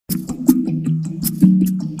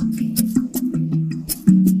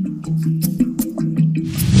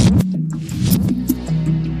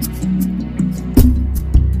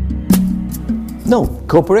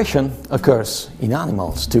Cooperation occurs in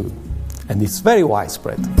animals too, and it's very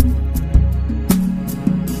widespread.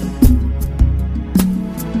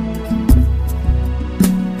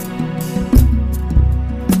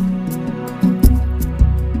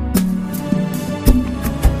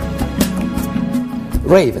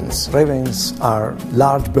 Ravens. Ravens are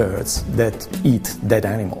large birds that eat dead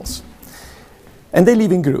animals. And they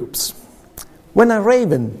live in groups. When a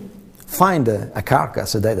raven finds a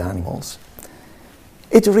carcass of dead animals,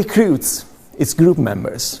 it recruits its group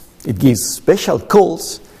members. It gives special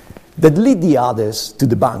calls that lead the others to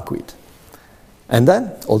the banquet. And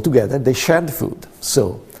then, all together, they share the food.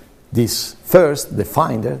 So, the first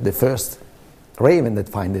raven that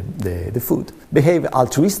finds the food, behave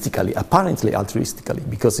altruistically, apparently altruistically,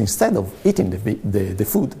 because instead of eating the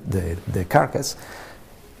food, the carcass,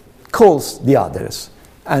 calls the others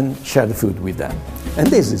and share the food with them. And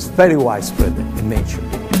this is very widespread in nature.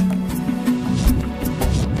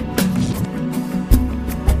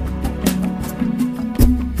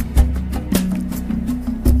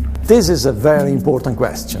 This is a very important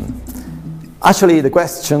question. Actually, the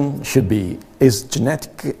question should be, is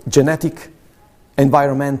genetic,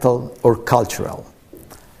 environmental, or cultural?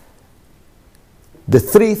 The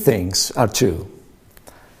three things are true.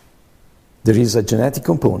 There is a genetic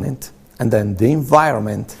component, and then the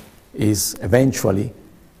environment is eventually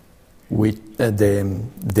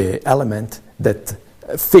the element that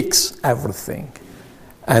fixes everything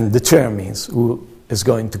and determines who is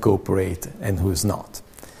going to cooperate and who is not.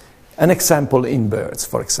 An example in birds,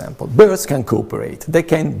 for example. Birds can cooperate. They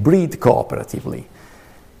can breed cooperatively.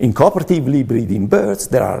 In cooperatively breeding birds,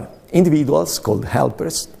 there are individuals called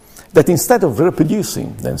helpers that instead of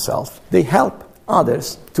reproducing themselves, they help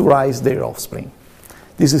others to raise their offspring.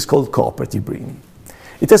 This is called cooperative breeding.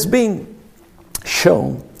 It has been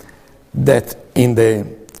shown that in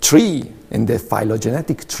the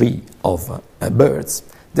phylogenetic tree of birds,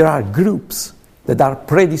 there are groups that are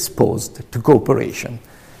predisposed to cooperation.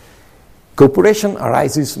 Cooperation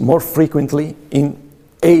arises more frequently in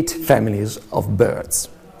 8 families of birds.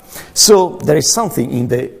 So there is something in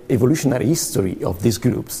the evolutionary history of these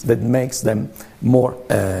groups that makes them more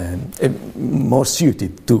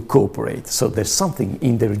suited to cooperate. So there's something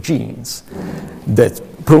in their genes that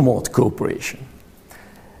promote cooperation.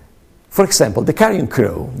 For example, the carrion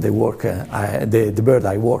crow, the bird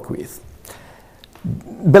I work with,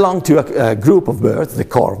 belong to a group of birds, the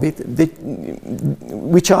corvids,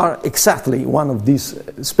 which are exactly one of these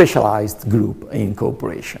specialized groups in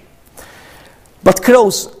cooperation. But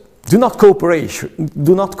crows do not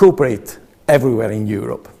cooperate everywhere in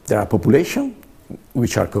Europe. There are populations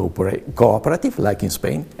which are cooperative, like in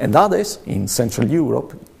Spain, and others in Central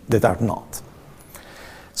Europe that are not.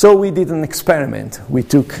 So we did an experiment. We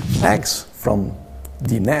took eggs from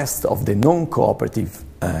the nest of the non-cooperative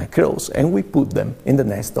crows, and we put them in the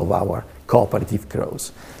nest of our cooperative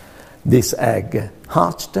crows. This egg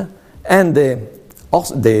hatched, and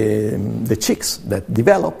the chicks that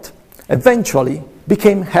developed eventually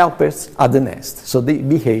became helpers at the nest, so they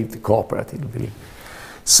behaved cooperatively.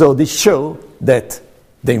 So this shows that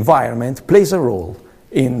the environment plays a role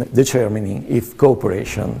in determining if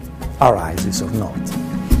cooperation arises or not.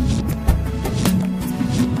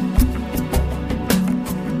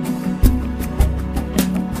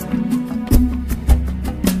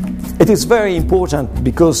 It is very important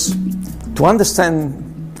because to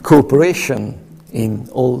understand cooperation in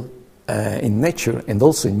nature and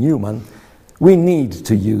also in human, we need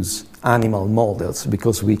to use animal models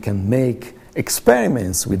because we can make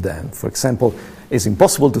experiments with them. For example, it's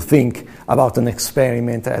impossible to think about an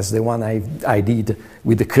experiment as the one I did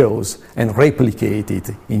with the crows and replicate it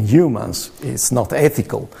in humans. It's not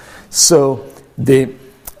ethical. So the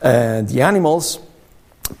animals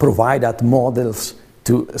provide us models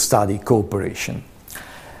to study cooperation.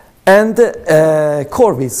 And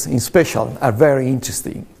corvids in special are very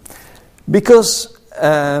interesting because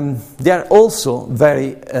they are also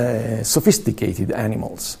very sophisticated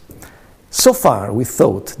animals. So far we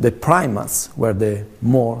thought that primates were the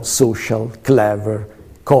more social, clever,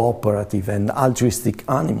 cooperative and altruistic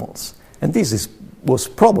animals. And this was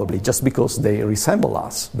probably just because they resemble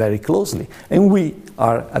us very closely. And we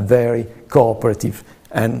are a very cooperative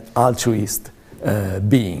and altruist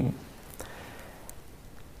being.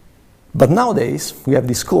 But nowadays we have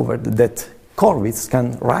discovered that corvids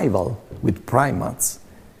can rival with primates,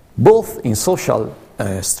 both in social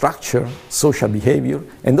structure, social behavior,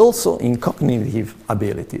 and also in cognitive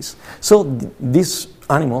abilities. So these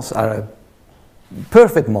animals are a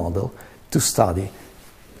perfect model to study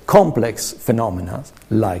complex phenomena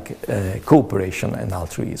like cooperation and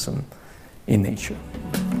altruism in nature.